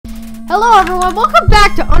Hello everyone, welcome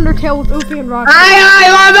back to Undertale with Oofy and Roxy.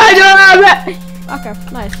 Okay,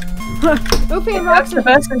 nice. Oofy and Roxy. That's the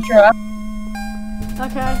best intro.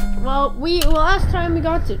 Okay, well, last time we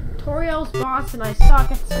got to Toriel's boss and I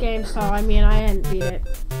suck at this game, so I mean I didn't beat it.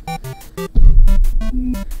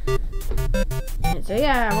 And so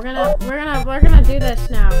yeah, we're gonna do this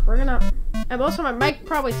now. And also my mic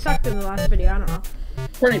probably sucked in the last video, I don't know.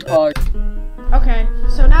 Pretty pog. Okay,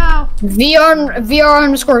 so now VR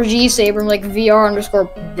underscore G Saber, like VR underscore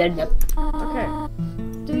dead. Okay.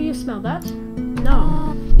 Do you smell that?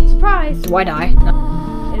 No. Surprise! Why die?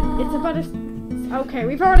 No. It's about a... Okay,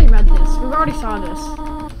 we've already read this. We've already saw this.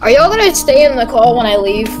 Are y'all gonna stay in the call when I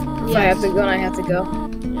leave? If Yes. I have to go and I have to go.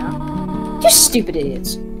 Yeah. Just stupid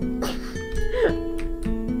idiots.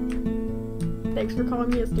 Thanks for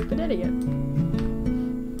calling me a stupid idiot.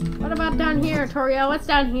 What about down here, Toriel? What's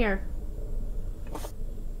down here?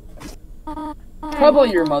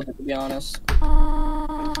 Probably your mother, to be honest.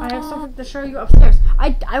 I have something to show you upstairs.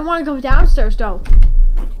 I want to go downstairs, though.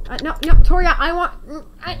 No, Toriel, I want...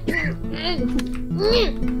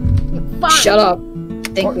 Fine. Shut up.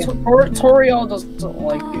 Thank you. Toriel doesn't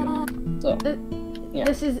like you. So, yeah.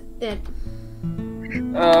 This is it.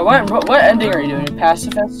 What ending are you doing?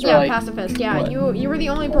 Pacifist? Or Yeah, like, pacifist. Yeah, what? you were the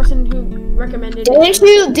only person who recommended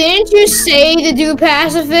it. Didn't you say to do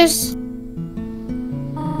pacifist?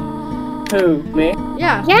 Who? Me?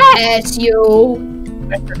 Yeah. Yes, you.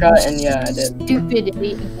 I forgot, and yeah, I did. Stupid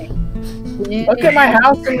idiot. Look at my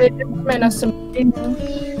house and the X-Men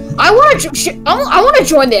SMP. I want to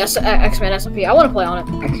join the X-Men SMP. I want to play on it.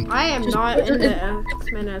 I am not in the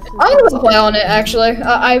X-Men. I'm gonna play on it actually.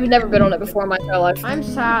 I've never been on it before in my entire life. I'm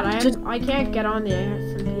sad. I can't get on the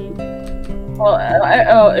SMP. Well,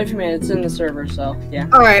 if you mean it's in the server, so yeah.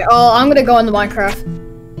 All right. I'm gonna go into Minecraft.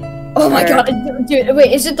 Oh my god, dude!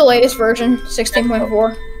 Wait, is it the latest version,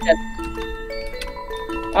 16.4? Yeah.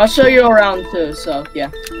 I'll show you around too. So yeah,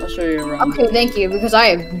 I'll show you around. Okay, thank you, because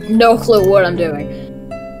I have no clue what I'm doing.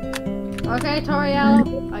 Okay,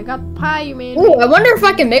 Toriel, I got the pie you made. Ooh, I wonder if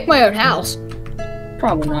I can make my own house.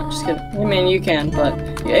 Probably not. Just kidding. I mean, you can, but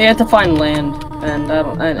you have to find land, and I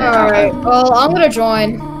don't. All right. Well, I'm gonna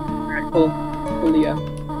join. Alright, cool. Coolio.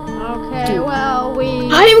 Okay, Dude. well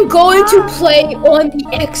I am going to play on the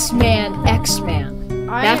X-Man.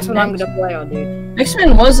 That's what I'm gonna play on, dude.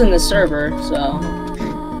 X-Men was in the server, so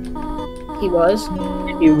He was.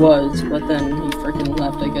 he was, but then he freaking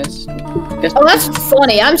left, I guess. Oh, that's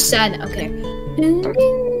funny. I'm sad. Okay.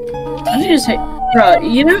 I just hate, bro.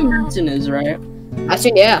 You know who Martin is, right? I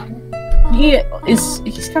see. Yeah.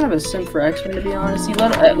 He's kind of a simp for X-Men, to be honest. He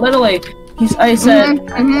literally, I said.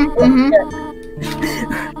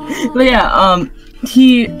 But yeah,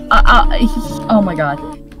 oh my god.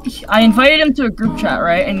 I invited him to a group chat,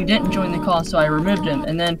 right? And he didn't join the call, so I removed him.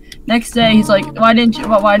 And then next day, he's like, "Why didn't you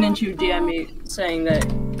DM me saying that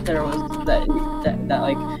there was that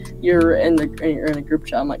like you're in a group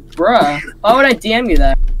chat?" I'm like, "Bruh, why would I DM you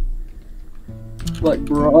that?" Like,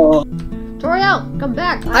 bruh. Toriel, come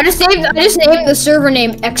back. I just named the server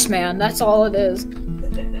name X-Man. That's all it is.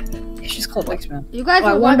 It's just called X-Man. You guys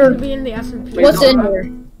are wonder to be in the SMP. what's in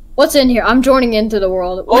here. What's in here? I'm joining into the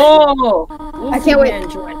world. Oh, I can't wait.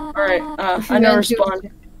 All right, I never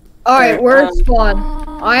spawned. All right, we're at spawn.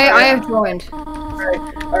 I have joined. All right.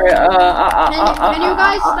 Can you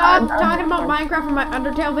guys stop talking about Minecraft in my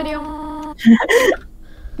Undertale video?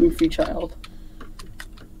 Goofy child.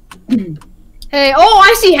 Hey, oh,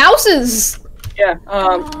 I see houses. Yeah.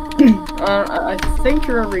 I think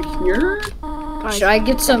you're over here. Should I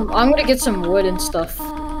get some? I'm gonna get some wood and stuff.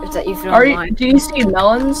 If you don't mind. Do you see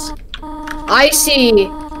melons? I see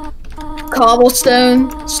cobblestone,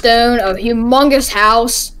 a humongous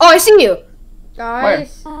house. Oh, I see you.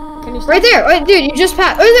 Guys, can you stop? Right there. Wait, dude, you just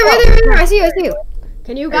passed. Right there. I see you.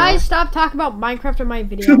 Can you guys stop talking about Minecraft in my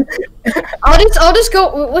video? I'll just go.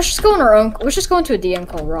 Let's just go on our own. Let's just go into a DM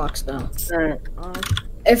called Rocks though. Alright.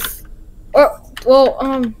 Well,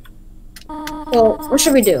 what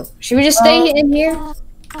should we do? Should we just stay in here?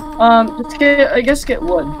 Just get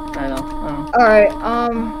wood. I know. All right.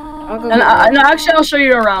 I'll go. And actually, I'll show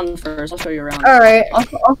you around first. I'll show you around. All right.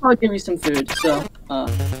 Also, I'll give you some food. So,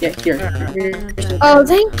 yeah, here. Oh,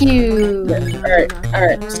 thank you. Yeah, all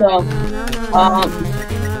right. So, all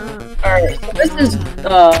right. So this is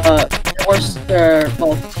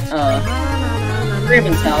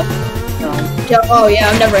Raven's house. Oh yeah,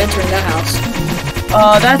 I'm never entering that house.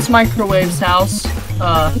 That's Microwave's house.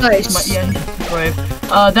 Nice. Yeah, microwave.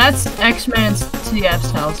 That's X-Men's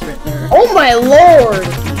CF's house right there. Oh my lord!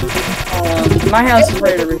 My house is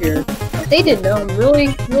right over here. They did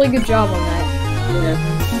really good job on that. Yeah.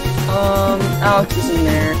 Alex is in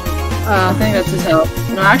there. I think that's his house.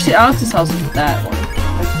 No, actually, Alex's house is that one.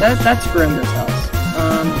 That's Grimdar's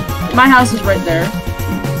house. My house is right there.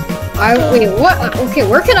 Wait, what? Okay,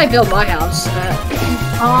 where can I build my house?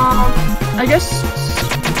 I guess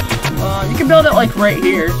you can build it like right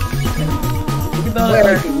here. You can build it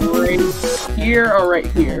like right here or right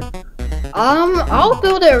here. I'll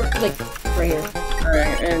build it like right here.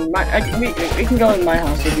 Alright, and we can go in my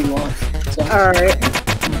house if you want. So. Alright.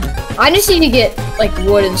 I just need to get like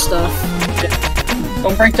wood and stuff. Yeah.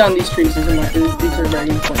 Don't break down these trees. These are very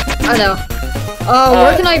important. I know.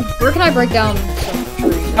 Where can I break down some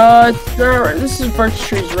trees? This is birch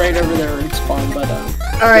trees right over there where it spawned, but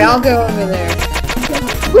Alright, I'll go over there.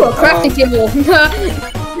 Ooh, a crafting table.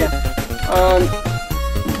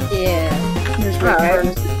 Yeah. Here's my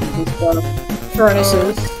furnaces and stuff.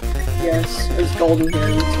 Furnaces. Yes, there's gold in here.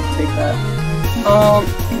 You can take that.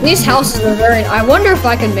 These houses are very. I wonder if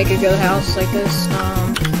I can make a good house like this.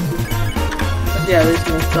 Yeah, there's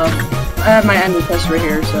no stuff. I have my ender chest right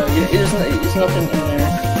here, so there's nothing in there.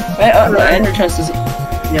 My ender chest is.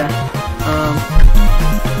 Yeah.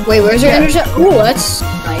 Wait, where's your ender chest? Ooh, that's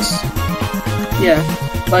nice. Yeah,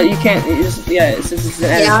 but you can't. It's an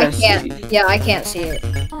ender chest. I can't see it.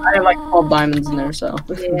 I have like 12 diamonds in there, so.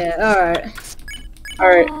 Yeah. All right.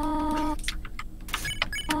 Alright.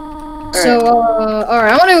 So,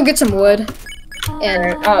 alright, I want to go get some wood.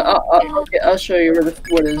 And I'll show you where the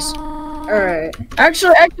wood is. Alright.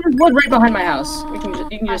 Actually, there's wood right behind my house. You can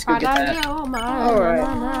just go get that. Alright.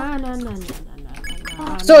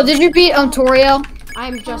 So, did you beat Toriel?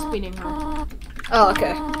 I'm just beating her. Oh,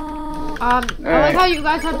 okay. I like how you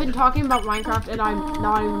guys have been talking about Minecraft and I'm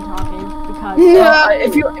not even talking because.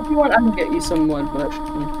 If you want, I can get you some wood, but.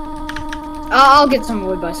 I'll get some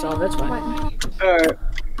wood myself. That's fine. Alright.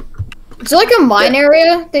 It's like a mine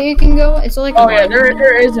area that you can go. It's like.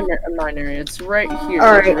 There is a mine area. It's right here.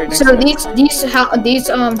 Alright. Right so these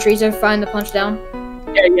trees are fine to punch down.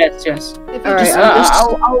 Yeah. Yes. Alright.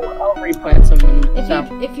 I'll replant some.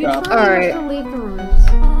 If you try to leave the rooms,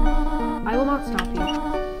 I will not stop you.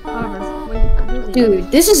 However, when you leave.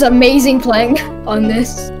 Dude, this is amazing playing on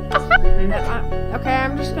this. Okay,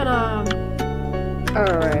 I'm just gonna.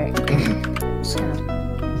 Alright.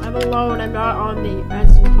 I'm alone, I'm not on the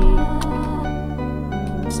SMP.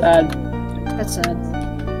 Sad. That's sad.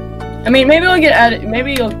 I mean, maybe you'll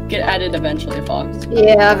get added eventually, Fox.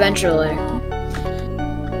 Yeah, eventually.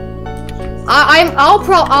 I'll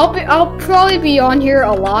probably be on here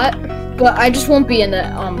a lot, but I just won't be in the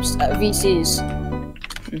VCs.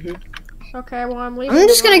 Okay, well I'm leaving. I'm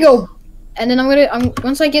just gonna go, and then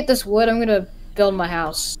once I get this wood, I'm gonna build my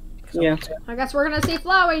house. Yeah. I guess we're gonna see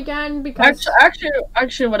Flowey again because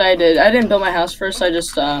actually, what I didn't build my house first. I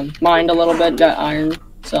just mined a little bit, got iron.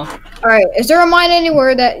 So. All right. Is there a mine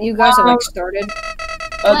anywhere that you guys have like started?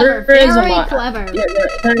 There is a mine. Clever. Yeah,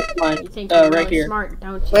 there is a mine. You think you're right really here. smart,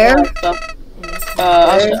 don't you? Where?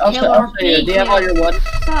 I'll show you. Do you have all your wood?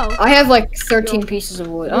 So. I have like 13 pieces of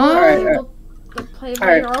wood. Alright. Play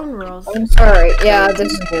by your own rules. Alright, yeah,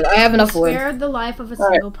 this is good. I have enough wood. Spared the life of a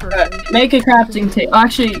single person. Make a crafting table.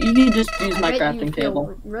 Actually, you can just use my crafting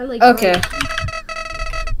table. Really good. Okay.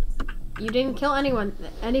 You didn't kill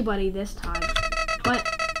anybody this time, but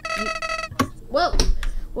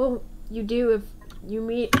you do if you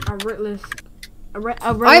meet a rootless.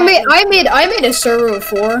 I made a server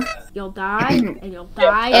before. You'll die and you'll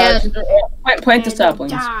die plant the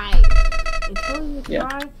saplings. Die until you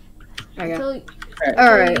try. Until you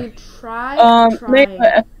try.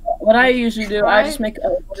 What I usually do, I just make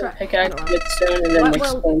a pickaxe with stone and then make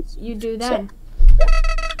stones. You do then.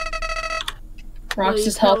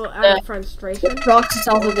 Rox's health. Frustration. Rox's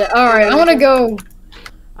health. Alright, I want to go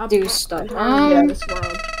do stuff. This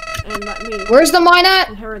world and let me. Where's the mine at?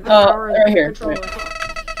 Inherit the power right here.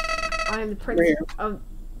 I am the prince of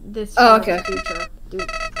this future. Dude,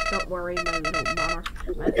 don't worry, my little monarch.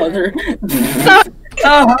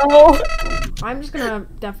 I'm just gonna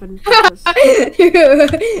deafen.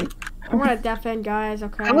 I want to deafen, guys.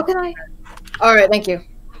 Okay. How can I? All right, thank you.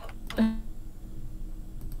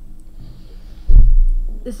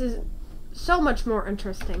 This is so much more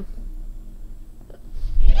interesting.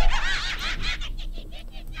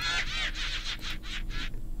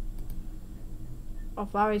 Oh,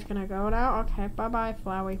 Flowey's gonna go now? Okay, bye-bye,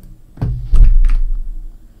 Flowey.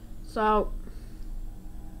 So,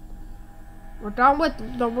 we're done with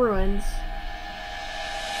the ruins.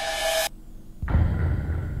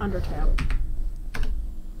 Undertale.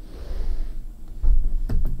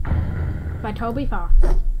 By Toby Fox.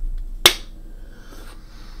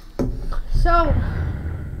 So,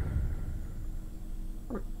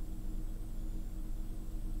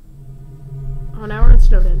 oh, now we're get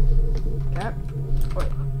snowed in. Okay. Wait.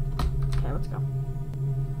 Okay, let's go.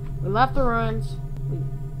 We left the ruins.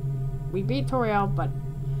 We beat Toriel, but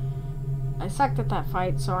I sucked at that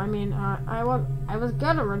fight. So I mean, I was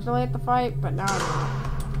good originally at the fight, but now I'm not.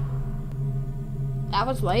 That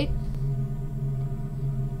was late.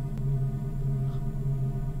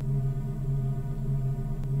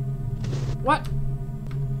 What?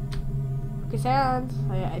 Okay, Sans.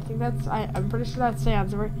 I think that's. I'm pretty sure that's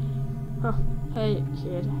Sans. Right? Huh. Hey,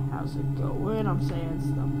 kid. How's it going? I'm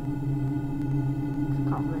Sans.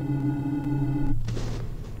 Call me.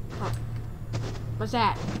 Huh. What's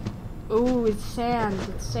that? Ooh, it's Sans.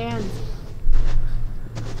 It's Sans.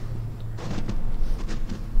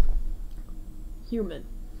 Human.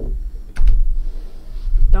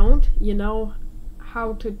 Don't you know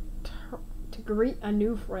how to greet a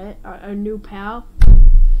new friend, a new pal?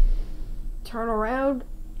 Turn around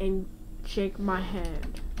and shake my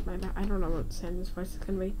hand. I don't know what Sans' voice is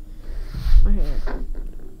gonna be. My hand.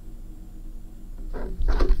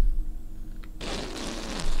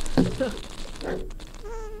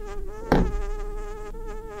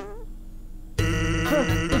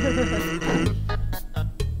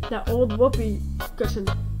 That old whoopee cushion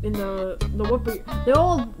in the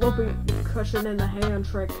old whoopee cushion in the hand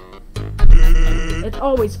trick. It's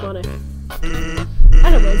always funny.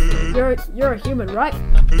 Anyways, you're a human, right?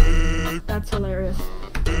 That's hilarious.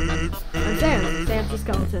 I'm Sans the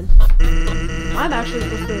skeleton. I'm actually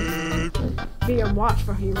supposed to be on watch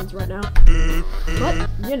for humans right now. But,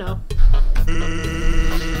 you know.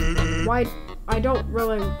 Why, I don't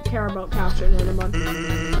really care about capturing anyone.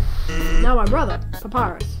 Now my brother,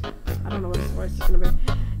 Papyrus. I don't know what his voice is gonna be.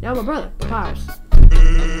 Now my brother, Papyrus.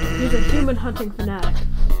 He's a human hunting fanatic.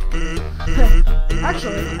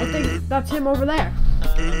 Actually, I think that's him over there.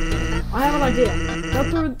 I have an idea. Go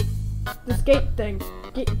through this gate thing.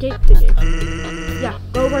 Gate thingy. Yeah,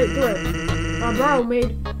 go right through it. My bro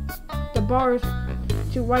made the bars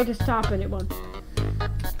too wide to stop anyone.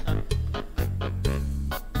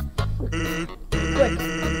 Quick,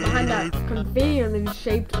 behind that conveniently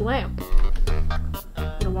shaped lamp.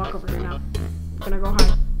 I'm gonna walk over here now. I'm gonna go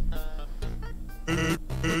hide.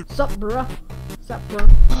 Sup, bruh? Sup, bro?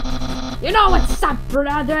 You know what's up,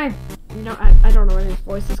 brother? You know, I don't know what his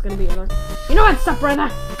voice is gonna be either. You know what's up, brother?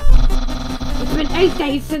 It's been 8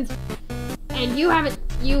 days since, and you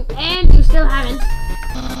still haven't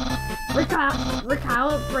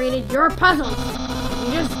recalibrated your puzzles.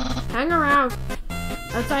 You just hang around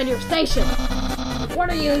outside your station. What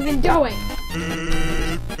are you even doing?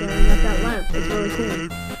 Staring at that lamp. It's really cool.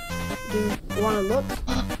 Do you want to look?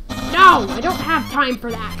 No, I don't have time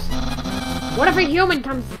for that. What if a human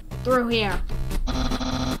comes through here?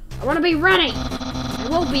 I want to be ready. I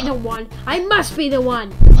won't be the one. I must be the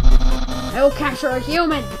one. I will capture a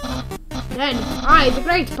human. Then I, the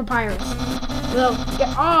great Papyrus, will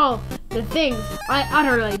get all the things I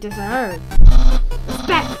utterly deserve.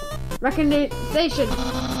 Respect, recognition.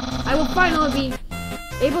 I will finally be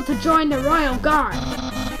able to join the Royal Guard.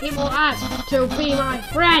 People ask to be my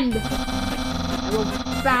friend. I will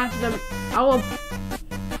bath them.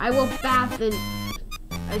 I will bath in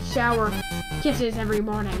a shower kisses every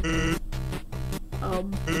morning.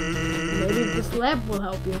 Maybe this lamp will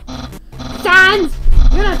help you. Sans!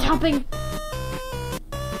 You're not helping!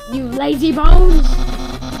 You lazy bones!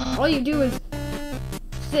 All you do is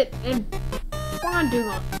sit and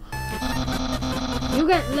fondue. You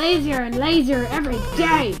get lazier and lazier every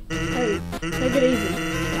day! Hey, take it easy.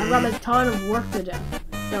 I've got a ton of work to do.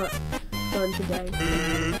 Done today.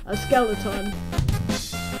 A skeleton.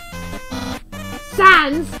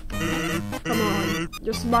 Sans! Come on,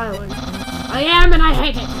 you're smiling. I am, and I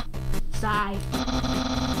hate it! Sigh.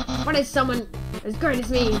 Why does someone as great as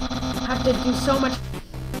me have to do so much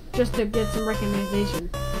just to get some recognition?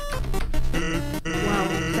 Wow,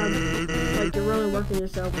 sounds like you're really working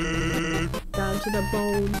yourself down to the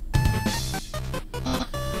bone.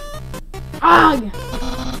 Ugh!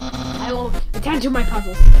 I will attend to my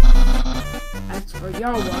puzzles. As for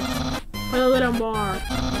your work, put a little more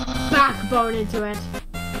backbone into it.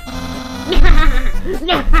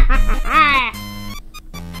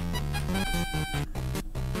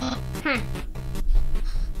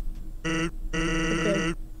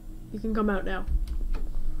 Okay, you can come out now.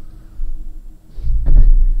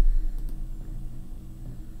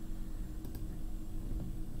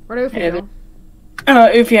 Where do you go?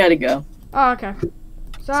 If you had to go. Oh, okay.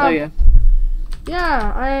 So yeah.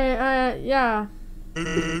 Yeah, yeah.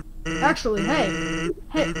 Actually, hey,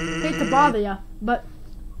 hate to bother ya, but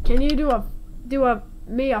can you do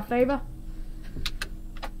me a favor?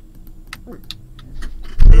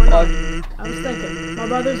 I was thinking, my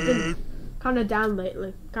brother's been Kind of down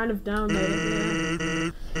lately. Yeah.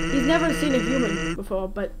 He's never seen a human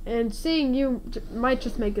before, and seeing you might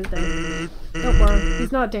just make his day. Don't worry,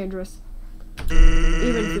 he's not dangerous.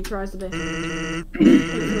 Even if he tries to be. Thanks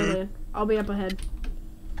a million. I'll be up ahead.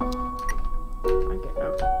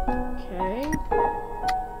 Okay.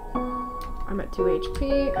 I'm at 2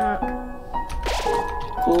 HP.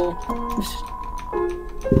 Cool.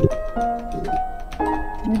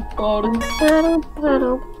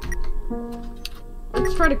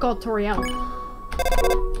 Let's try to call Toriel.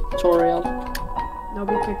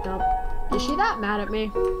 Nobody picked up. Is she that mad at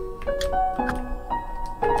me?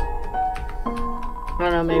 I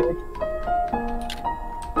don't know, maybe.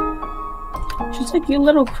 She's like, you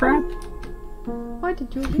little crap. Why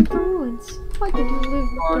did you leave the ruins? Why did you leave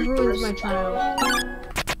the ruins, my child?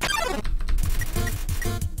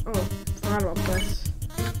 Oh, forgot about this.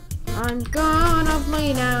 I'm gonna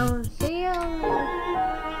flee now. See ya.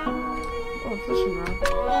 Oh, fishing rod.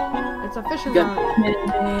 It's a fishing rod.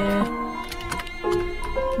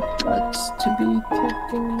 What's to be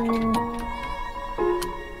kept in there?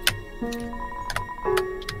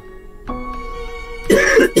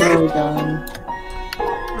 Oh god.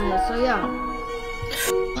 Okay, so yeah.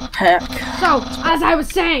 Heck. So, as I was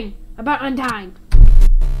saying about undying.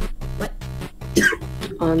 What?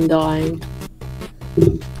 Undying.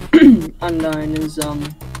 Undying is Sans!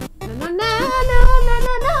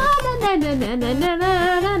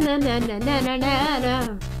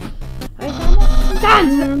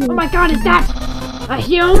 Oh my god, is that a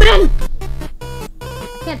human?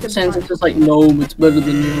 I can't Sans is just like, no, it's better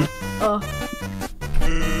than you.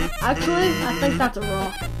 Actually, I think that's a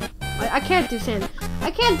rock. I can't do Sans.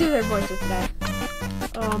 I can't do their voices today.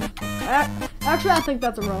 Actually, I think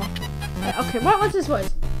that's a rock. Okay, what's his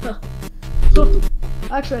voice?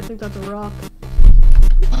 Actually, I think that's a rock.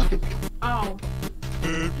 Oh.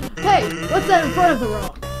 Hey, what's that in front of the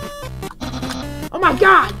rock? Oh my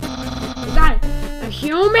god! Is that a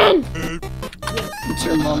human? Yes. It's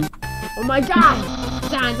your mom. Oh my god!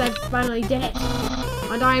 Sans, I finally did it.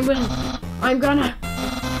 I'm gonna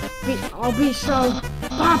I'll be so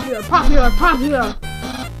popular.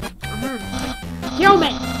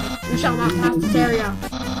 Human! You shall not pass this area.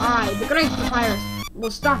 I, the great papyrus,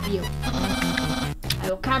 will stop you.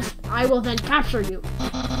 I will then capture you.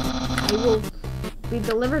 I will be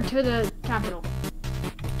delivered to the capital.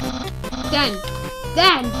 Then,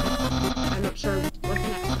 I'm not sure what's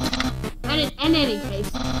next. And in any case,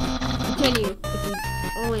 continue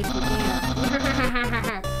only if you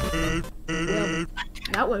dare. Well,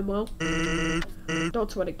 that went well. Don't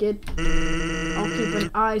sweat it, kid. I'll keep an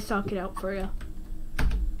eye socket out for you.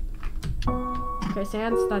 Okay,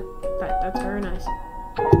 Sans, that's very nice.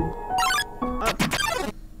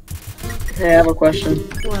 Hey, I have a question.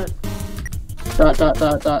 What? ... To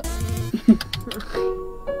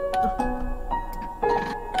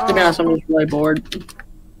be honest, I'm just really bored.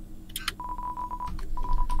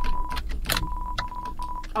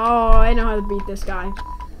 Oh, I know how to beat this guy.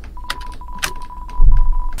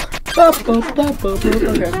 Okay.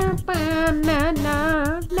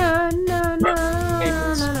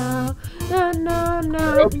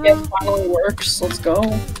 Okay, it finally works. Let's go.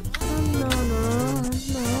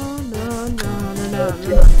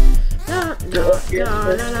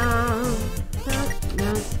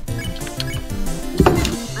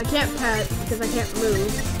 I can't pet because I can't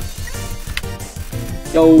move.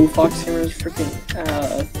 Yo, Fox Gamer's freaking,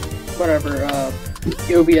 whatever,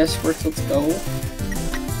 OBS works, let's go.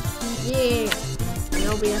 Yeah, the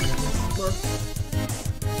OBS works.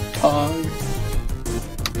 Tog.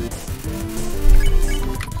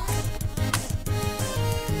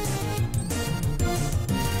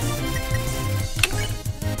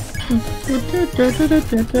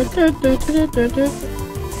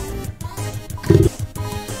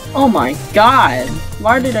 Oh my god!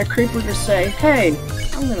 Why did a creeper just say, hey,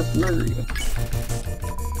 I'm gonna murder you?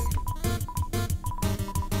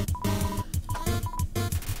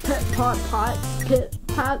 Pet, pot, pit,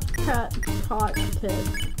 pot, pit.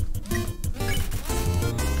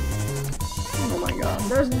 Oh my god.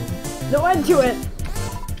 There's no end to it.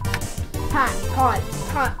 Pat, pot,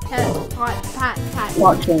 pet, pat.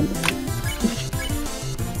 Watch him.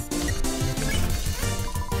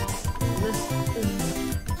 This is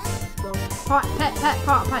the pot, pet,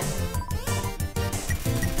 pot.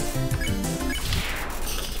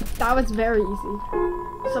 That was very easy.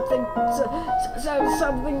 Something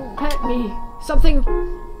pet me. Something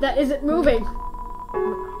that isn't moving.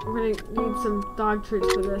 We're gonna need some dog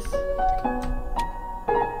treats for this.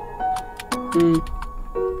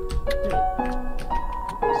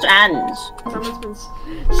 Sans. Someone's been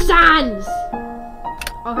Sans!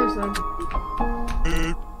 Oh, here's one.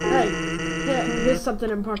 Hey, here's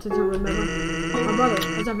something important to remember. My brother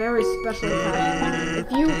is a very special attack.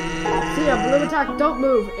 If you see a blue attack, don't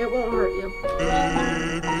move. It won't hurt you.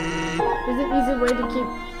 There's an easy way to keep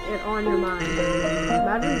it on your mind.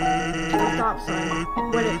 Imagine a stop sign.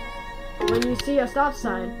 When you see a stop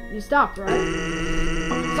sign, you stop, right?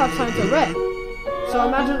 Stop signs are red. So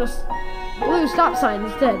imagine a blue stop sign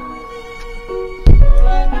instead.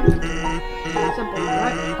 Simple,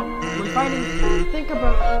 right? When fighting, think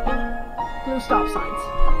about blue stop signs.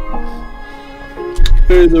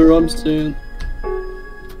 Hey there, I'm Stan.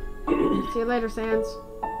 See you later, Sans.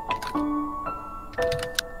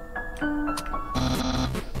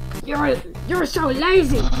 You're so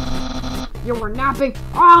lazy! You were napping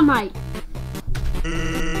all night!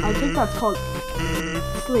 I think that's called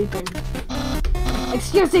sleeping.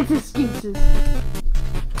 Excuses!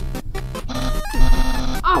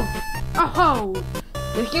 Oh!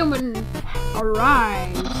 The human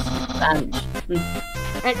arrives.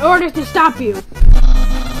 In order to stop you,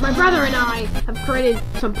 my brother and I have created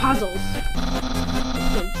some puzzles.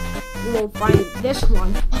 You will find this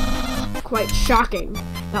one quite shocking.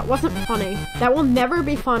 That wasn't funny. That will never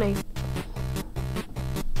be funny.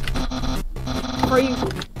 For you,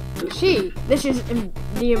 see, this is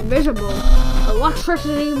the invisible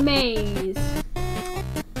electricity maze.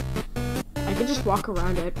 I can just walk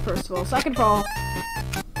around it, first of all. Second of all,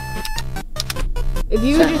 if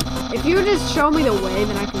you just show me the way,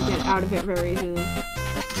 then I can get out of it very easily.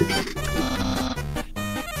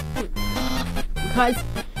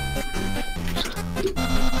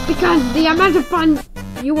 Because the amount of fun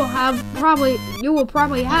you will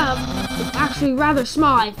probably have is actually rather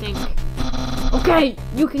small, I think. Okay,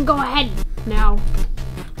 you can go ahead now.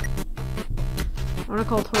 I wanna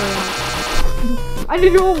call Tori out. I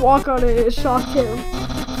didn't even walk on it, it shocked him.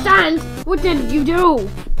 Sans, what did you do?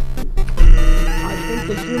 I think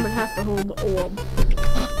the human has to hold the orb.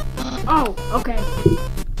 Oh, okay.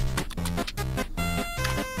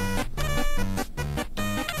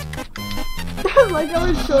 Like how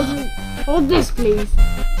it shows me. Hold this, please.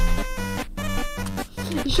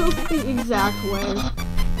 It shows me the exact way.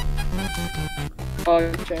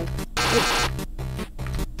 Okay.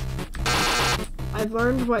 I've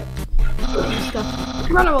learned what stuff.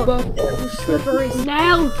 Incredible! You slippery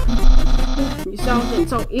snail! You solved it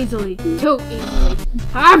so easily, too easily.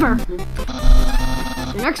 However,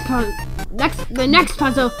 the next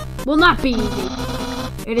puzzle will not be easy.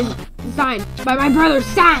 It is designed by my brother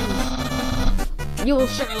Sans. You will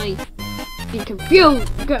surely be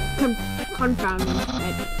confused, confounded.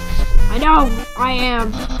 I know I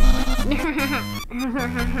am.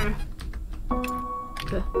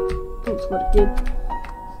 That's what it did.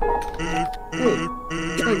 Hey,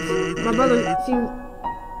 thanks. My brother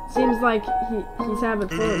seems like he's having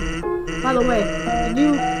fun. By the way, did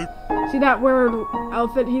you see that weird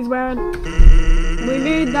outfit he's wearing? We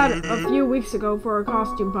made that a few weeks ago for a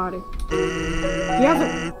costume party. He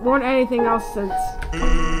hasn't worn anything else since.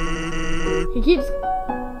 He keeps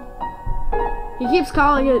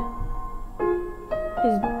calling it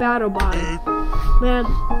his battle body. Man,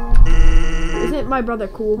 isn't my brother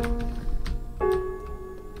cool?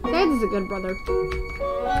 Sans is a good brother.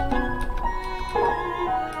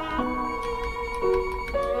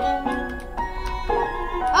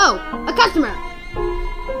 Oh, a customer!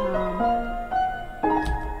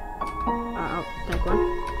 I'll take one.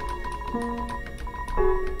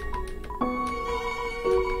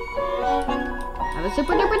 Have a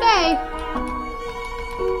super duper day!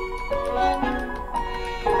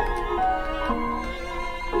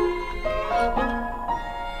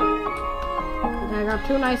 Okay, I got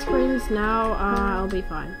 2 ice creams, now I'll be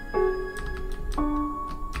fine.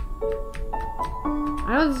 I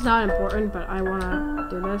know this is not important, but I wanna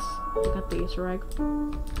do this. Look at the Easter egg.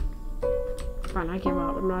 Fine, I give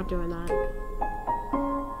up. I'm not doing that.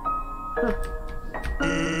 Huh.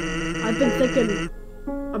 I've been thinking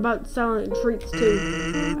about selling treats too.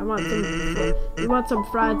 I want some. You want some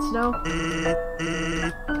fried snow?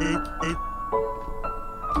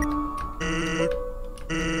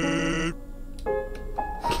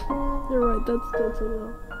 You're right. That's a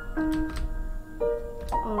lot.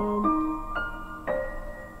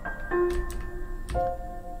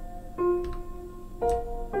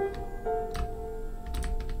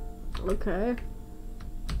 Okay.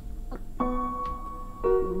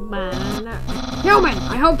 Human,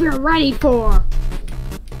 I hope you're ready for.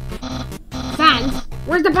 Sans,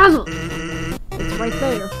 where's the puzzle? It's right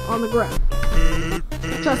there, on the ground.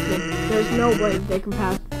 Trust me, there's no way they can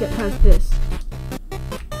get past this.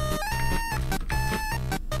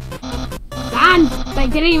 Sans, they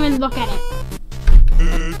didn't even look at it.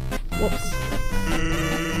 Whoops.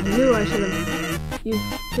 I knew I should have used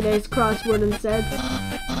today's crossword instead.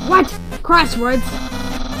 What? Crosswords?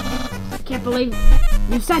 I can't believe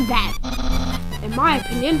you said that. In my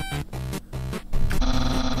opinion,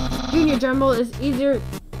 Junior Jumble is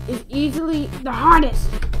easily the hardest.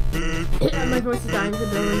 My voice is dying for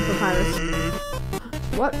building papyrus.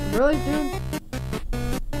 What? Really, dude?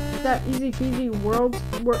 That easy peasy word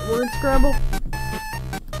scramble?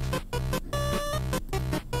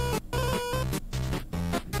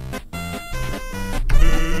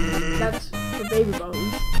 That's the baby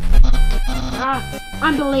bones. Ah,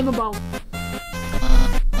 unbelievable.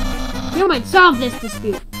 Human, solve this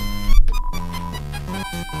dispute.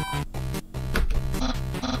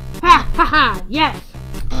 Ha ha ha, yes.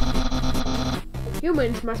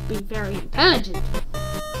 Humans must be very intelligent.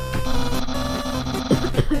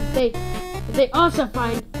 They also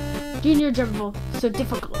find Junior Jumble so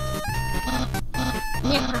difficult.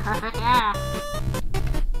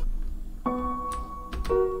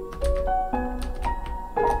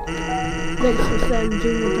 Thanks for saying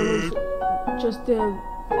Junior Jumble just to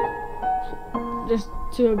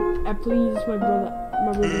please my brother.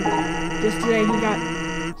 Just today he got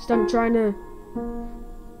stuck trying to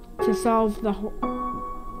solve the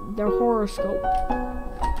horoscope.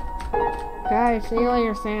 Okay, see you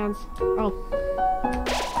later, Sans. Oh.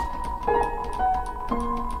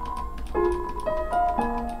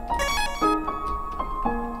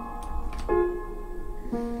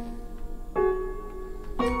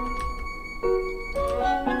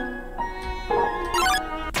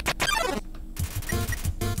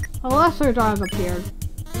 A lesser dog appeared.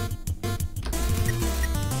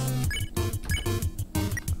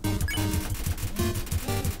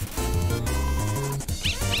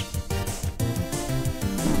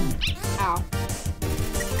 Ow.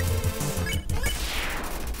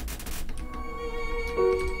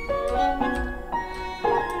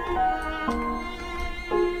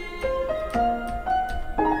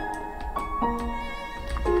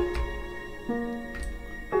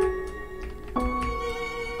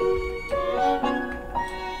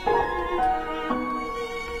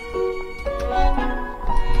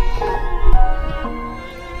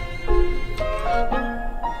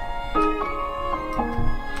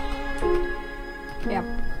 Yep.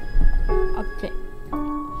 Okay.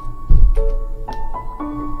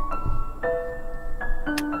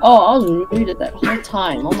 Oh, I was muted that whole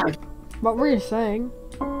time. Oh my. What were you saying?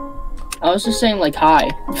 I was just saying like hi.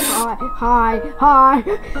 Hi.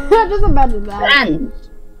 Just imagine that.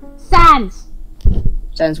 Sans.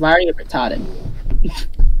 Sans. Why are you retarded?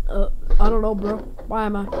 I don't know, bro. Why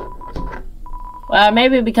am I? Well,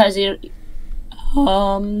 maybe because you.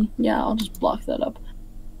 Yeah, I'll just block that up.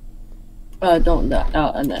 Don't. No,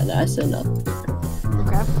 I said no.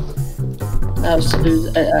 Okay.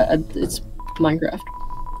 It's Minecraft.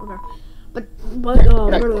 Okay. But why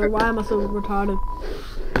am I so retarded?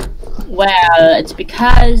 Well, it's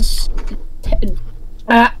because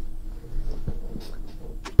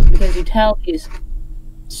you tell these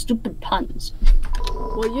stupid puns.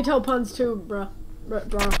 Well, you tell puns too, bro. Bro,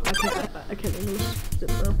 I can't English,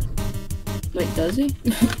 bro. Wait, does he?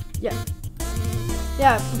 Yeah.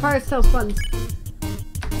 Yeah, Papyrus tells puns.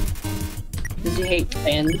 Does he hate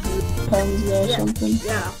puns or something?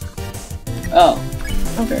 Yeah. Oh,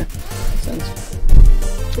 okay. Makes sense.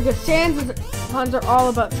 Because Sans' puns are all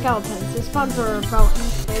about skeletons. His puns are about...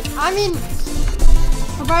 I mean,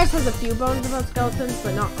 Papyrus has a few bones about skeletons,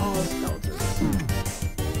 but not all skeletons.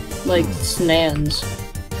 Like snans.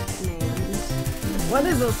 Snans. What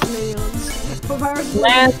is those snans? Papyrus...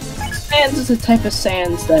 Snans is a type of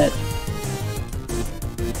sands that...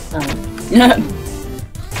 I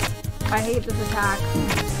hate this attack.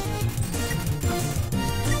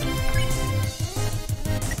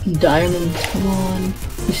 Diamond, come on.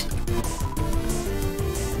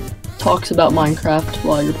 Talks about Minecraft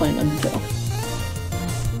while you're playing Undertale.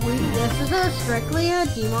 This is strictly a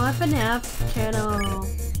Demo FNF channel.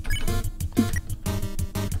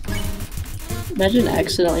 Imagine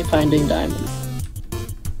accidentally finding diamond.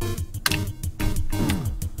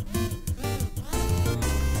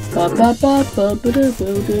 I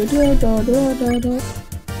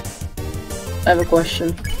have a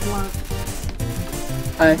question. What?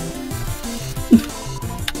 Hi.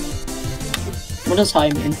 What does hi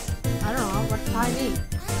mean? I don't know. What does high mean?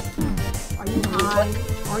 Are you high?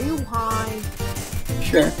 Are you high?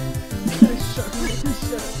 Sure. Sure.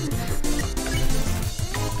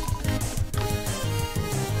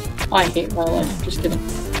 I hate my life. Just kidding.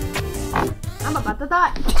 I'm about to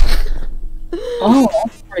die. Oh,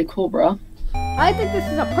 that's pretty cool, bro. I think this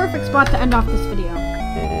is a perfect spot to end off this video.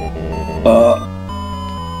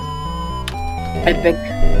 Epic.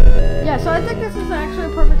 Yeah, so I think this is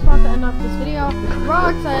actually a perfect spot to end off this video.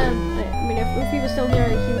 Rox, I mean, if Rufi was still here,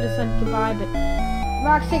 he would have said goodbye, but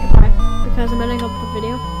Rox, say goodbye, because I'm ending up the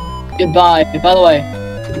video. Goodbye. By the way,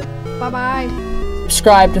 Bye-bye.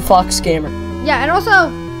 subscribe to Fox Gamer. Yeah, and also,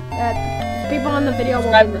 people on the video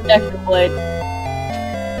Subscribe to Deck Blade.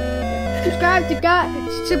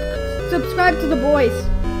 subscribe to the boys.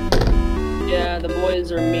 Yeah, the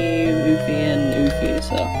boys are me, Oofy, and Oofy,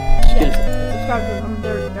 so Yeah, subscribe to them.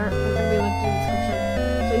 They're gonna be linked in the description.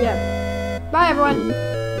 So yeah. Bye everyone.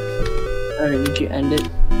 Alright, did you end it?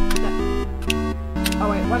 Oh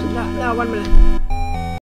wait, what? No, 1 minute.